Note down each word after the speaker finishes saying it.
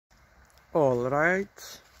All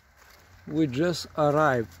right, we just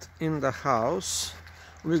arrived in the house.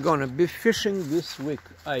 We're gonna be fishing this week.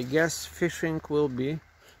 I guess we're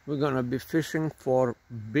gonna be fishing for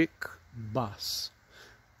big bass.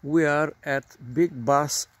 We are at Big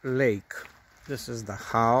Bass Lake. This is the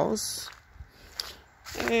house,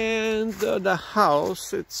 and the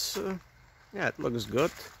house, yeah, it looks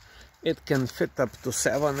good. It can fit up to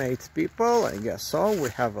 7-8 people, I guess so. We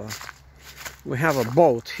have a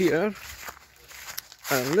boat here,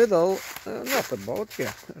 a little, not a boat,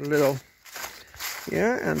 yeah, a little,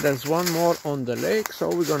 yeah, and there's one more on the lake. So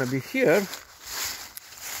we're gonna be here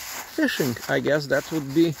fishing. I guess that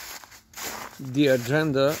would be the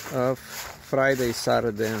agenda of Friday,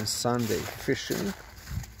 Saturday, and Sunday fishing.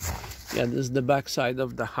 Yeah, this is the back side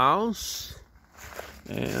of the house,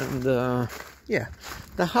 and yeah,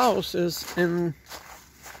 the house is in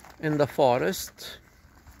the forest.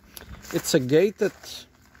 It's a gated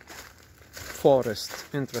forest.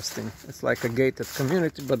 Interesting. It's like a gated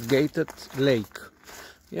community, but gated lake.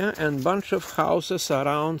 Yeah, and bunch of houses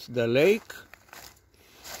around the lake,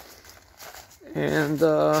 and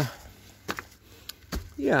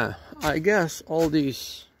yeah, I guess all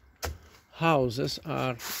these houses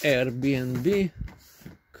are Airbnb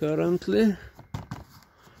currently.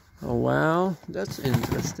 Oh, well, that's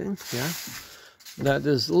interesting. Yeah, that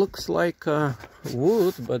looks like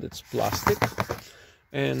wood, but it's plastic.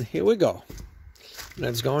 And here we go.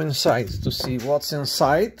 Let's go inside to see what's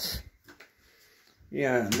inside.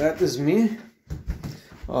 Yeah, that is me.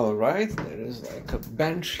 All right, there is like a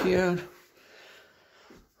bench here.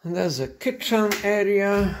 And there's a kitchen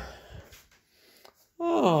area.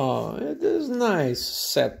 Oh, it is nice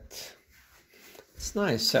set. It's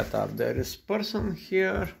nice setup. There is person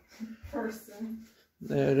here.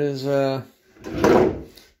 There is a,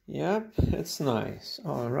 yep, it's nice.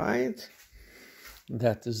 All right,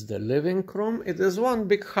 that is the living room. It is one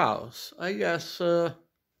big house, I guess. Well,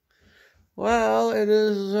 it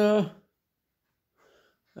is,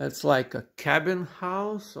 it's like a cabin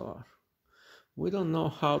house, or we don't know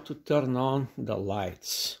how to turn on the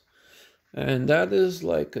lights. And that is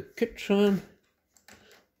like a kitchen.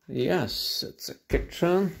 Yes, it's a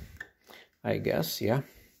kitchen, I guess, yeah.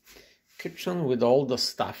 Kitchen with all the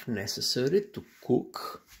stuff necessary to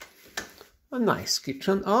cook. A nice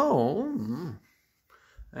kitchen. Oh,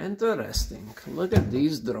 interesting. Look at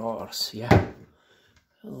these drawers. Yeah,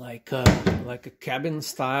 like a cabin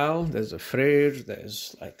style. There's a fridge.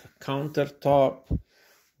 There's like a countertop,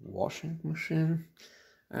 washing machine,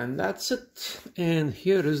 and that's it. And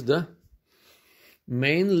here is the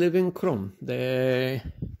main living room. There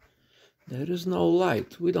is no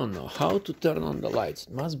light. We don't know how to turn on the lights.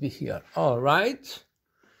 It must be here. All right.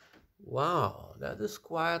 Wow, that is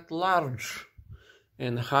quite large.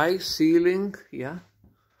 And high ceiling, yeah.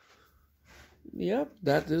 Yep,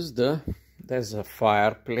 that is there's a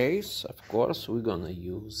fireplace. Of course, we're gonna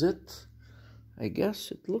use it. I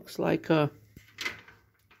guess it looks like a,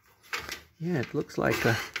 yeah, it looks like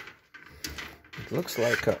a,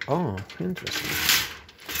 oh, interesting.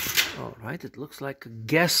 All right, it looks like a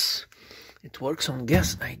gas. It works on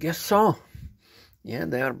gas, I guess so. Yeah,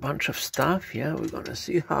 there are a bunch of stuff. Yeah, we're gonna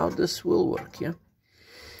see how this will work. Yeah,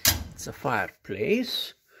 it's a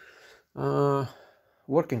fireplace,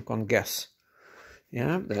 working on gas.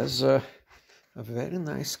 Yeah, there's a very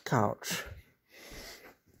nice couch.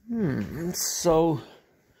 It's so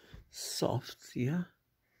soft. Yeah,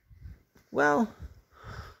 well,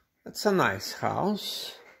 it's a nice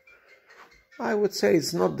house. I would say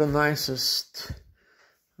it's not the nicest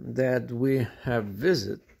that we have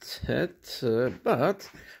visited, but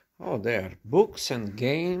oh, there are books and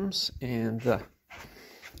games, and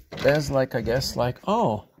there's like, I guess, like,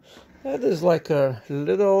 oh, that is like a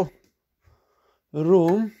little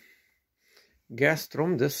room, guest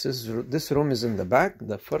room. This room is in the back.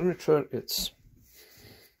 The furniture, it's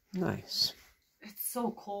nice. It's so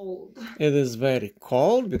cold. It is very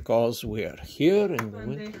cold because we are here in the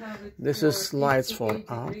winter. This is lights for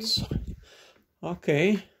outside.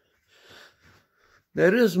 Okay.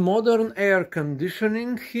 There is modern air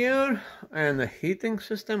conditioning here and a heating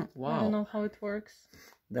system. Wow. I don't know how it works.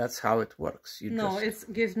 That's how it works.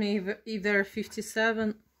 It gives me either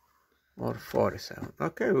 57 or 47.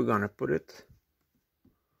 Okay, we're gonna put it.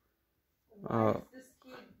 Why is this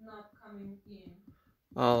kid not coming in?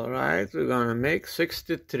 All right, we're gonna make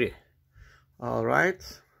 63. All right.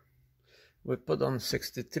 We put on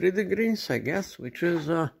 63 degrees, I guess, which is,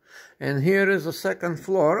 and here is the second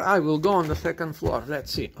floor. I will go on the second floor.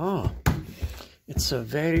 Let's see. Oh, it's a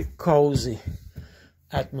very cozy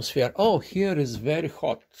atmosphere. Oh, here is very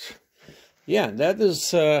hot. Yeah, that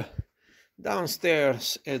is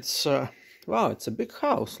downstairs. It's wow, it's a big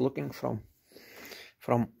house looking from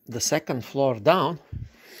the second floor down.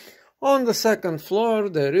 On the second floor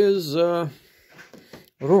there is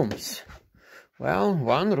rooms. Well,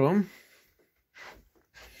 one room.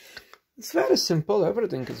 It's very simple.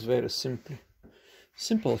 Everything is very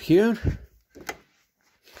simple here.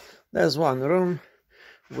 There's one room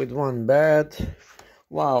with one bed.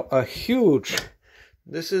 Wow,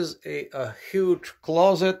 this is a huge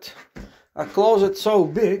closet. A closet so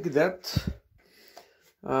big that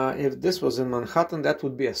if this was in Manhattan, that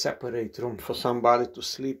would be a separate room for somebody to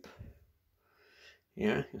sleep.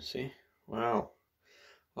 Yeah, you see? Wow.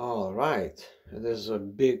 All right. There's a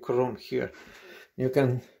big room here. You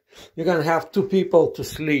can have 2 people to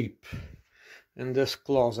sleep in this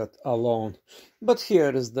closet alone. But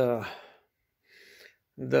here is the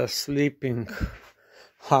sleeping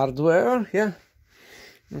hardware. Yeah,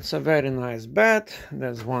 it's a very nice bed.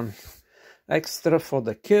 There's one extra for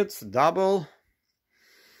the kids, double,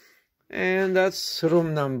 and that's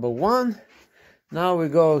room number 1. Now we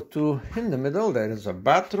go to, in the middle there is a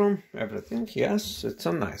bathroom. Everything, yes, it's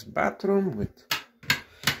a nice bathroom with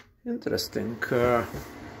interesting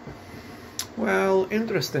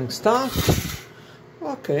interesting stuff.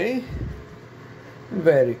 Okay,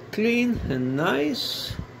 very clean and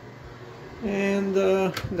nice. And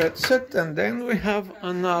that's it. And then we have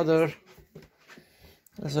another,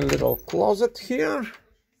 there's a little closet here.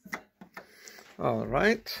 All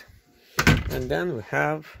right. And then we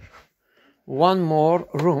have one more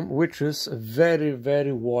room, which is very,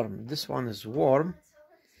 very warm. This one is warm.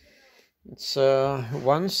 It's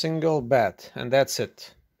one single bed, and that's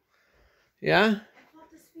it. Yeah.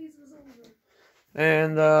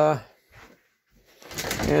 And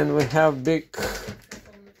we have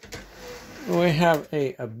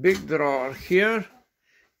a big drawer here.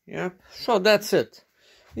 Yep. So that's it.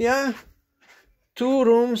 Yeah. 2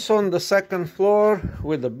 rooms on the second floor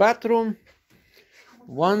with a bathroom.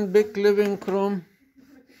 One big living room.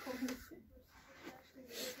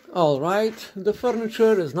 All right. The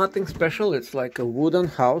furniture is nothing special. It's like a wooden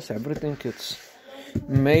house. Everything is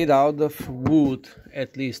made out of wood,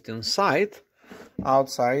 at least inside.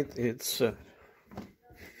 Outside it's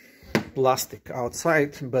plastic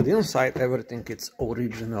outside, but inside everything it's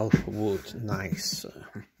original wood. Nice.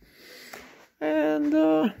 And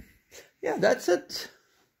yeah, that's it.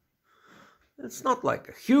 It's not like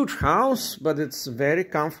a huge house, but it's very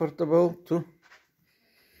comfortable too.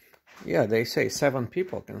 Yeah, they say 7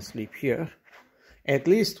 people can sleep here. At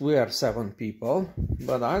least we are 7 people,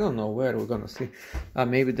 but I don't know where we're gonna sleep.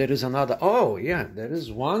 Maybe there is another. Oh yeah, there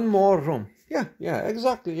is one more room. Yeah,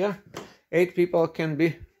 exactly. Yeah, 8 people can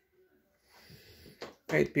be.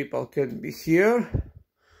 8 people can be here.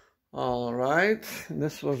 All right,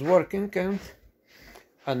 this was working, and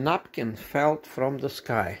a napkin fell from the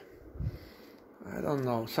sky. I don't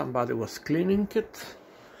know, somebody was cleaning it,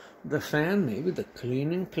 the fan, maybe the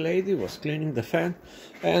cleaning lady was cleaning the fan.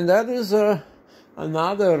 And that is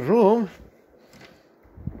another room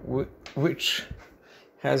which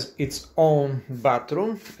has its own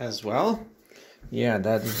bathroom as well. Yeah,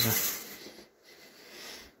 that is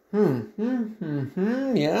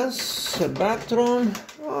yes, a bathroom.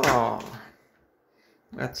 Oh,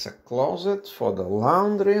 that's a closet for the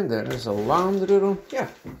laundry. There is a laundry room. Yeah,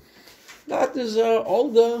 that is all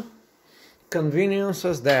the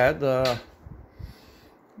conveniences that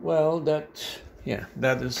well, that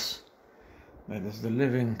is the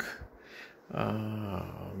living.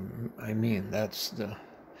 I mean, that's the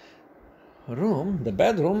room, the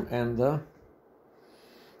bedroom, and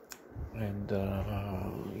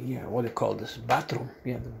yeah, what do you call this? Bathroom.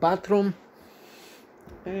 Yeah, the bathroom,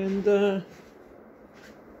 and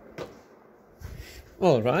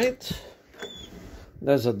all right.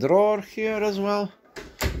 There's a drawer here as well.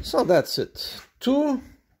 So that's it. Two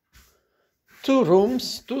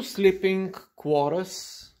rooms, 2 sleeping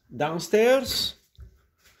quarters downstairs.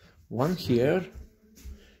 One here.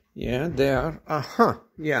 Yeah, there.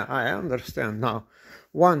 Yeah, I understand now.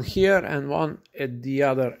 One here and one at the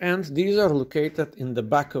other end. These are located in the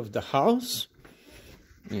back of the house.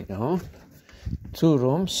 You know, 2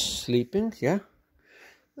 rooms sleeping. Yeah,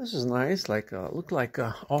 this is nice. Like look like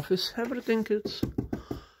a office. Everything it's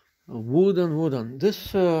wooden.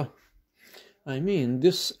 This I mean,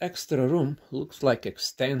 this extra room looks like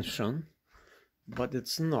extension, but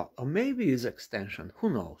it's not. Or maybe it's extension. Who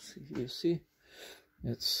knows? You see,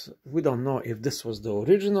 we don't know if this was the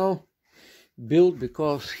original build,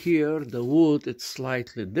 because here the wood it's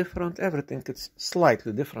slightly different. Everything it's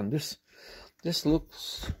slightly different. This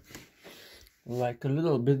looks like a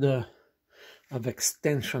little bit of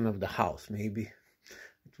extension of the house. Maybe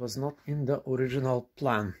it was not in the original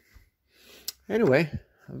plan. Anyway,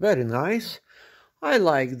 very nice. I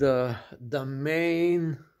like the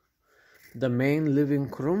main living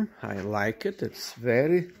room. I like it. It's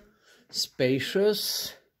very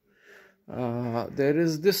spacious. There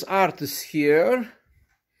is this artist here,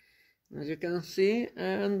 as you can see,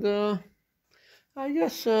 and I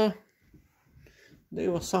guess there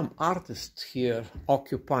was some artist here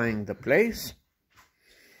occupying the place.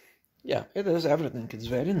 Yeah, it is everything. It's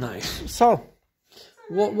very nice. So,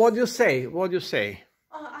 what do you say? What do you say?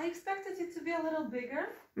 I expected it to be a little bigger.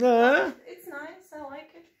 It's nice. I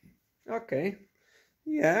like it. Okay.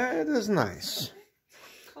 Yeah, it is nice.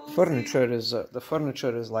 Cozy. Furniture is the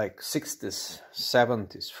furniture is like 60s,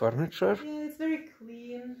 70s furniture. Yeah, it's very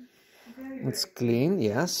clean. It's clean.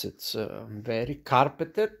 Yes, it's very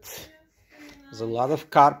carpeted. Yes, There's a lot of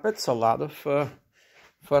carpets, a lot of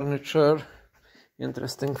furniture,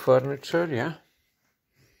 interesting furniture. Yeah.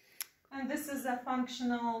 And this is a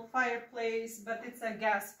functional fireplace, but it's a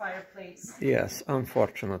gas fireplace. Yes,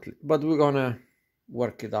 unfortunately, but we're gonna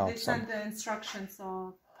work it out. They send the instructions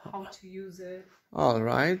of how to use it. All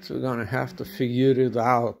right, we're gonna have to figure it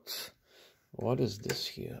out. What is this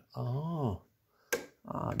here? Oh,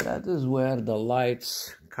 that is where the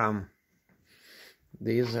lights come.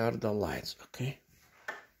 These are the lights. Okay.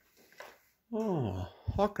 Oh,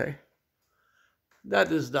 okay.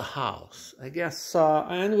 That is the house, I guess.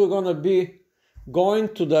 And we're gonna be going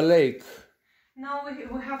to the lake. Now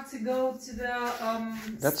we have to go to the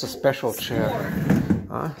That's a special chair.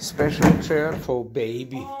 Special chair for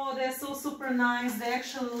baby. Oh, they're so super nice. They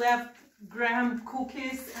actually left graham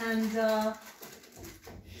cookies and the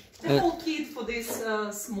whole kit for this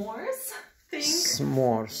s'mores thing.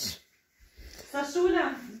 S'mores.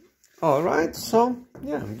 Sashula. All right, so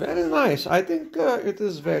yeah, very nice. I think it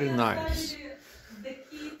is very nice. The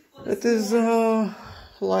kit for the It is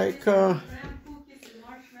like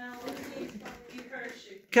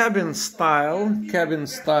cabin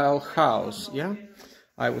style house. Yeah,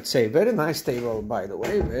 I would say very nice table, by the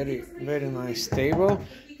way. Very nice table.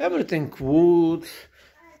 Everything wood.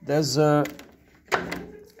 There's a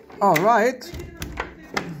all right.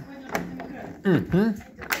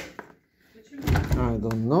 I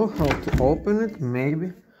don't know how to open it.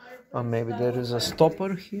 Maybe there is a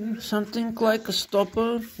stopper here. Something like a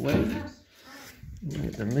stopper. Wait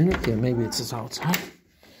a minute. Yeah, maybe it's outside.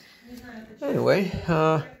 Anyway,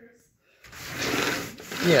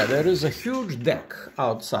 yeah, there is a huge deck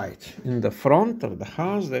outside. In the front of the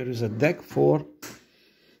house, there is a deck for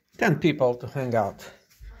 10 people to hang out.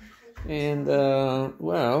 And,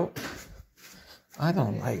 well, I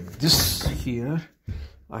don't like this here.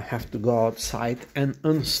 I have to go outside and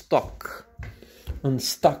unstuck. All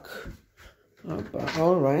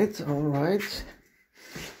right.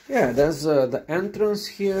 Yeah, there's the entrance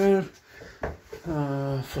here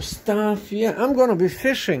for stuff. Yeah, I'm gonna be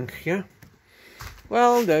fishing. Yeah.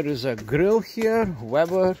 Well, there is a grill here,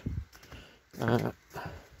 Weber.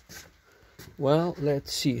 Well,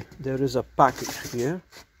 let's see. There is a package here,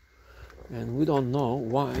 and we don't know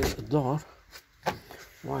why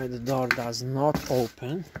the door does not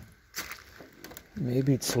open.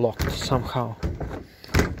 Maybe it's locked somehow.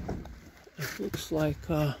 It looks like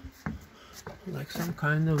some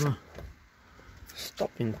kind of a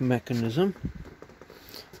stopping mechanism.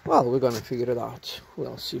 Well, we're gonna figure it out.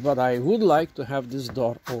 We'll see. But I would like to have this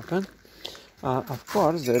door open. Of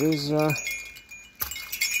course, there is.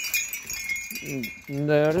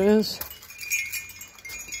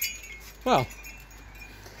 Well,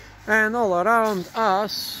 and all around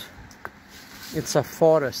us, it's a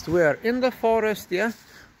forest. We are in the forest. Yeah.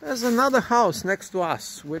 There's another house next to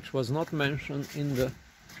us, which was not mentioned in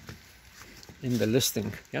the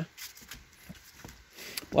listing. Yeah.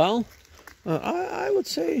 Well, I would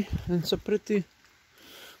say it's a pretty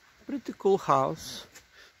cool house.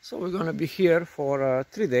 So we're gonna be here for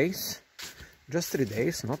 3 days, just 3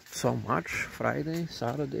 days, not so much. Friday,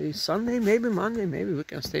 Saturday, Sunday, maybe Monday, maybe we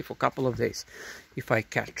can stay for a couple of days if I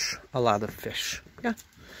catch a lot of fish. Yeah.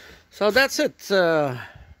 So that's it.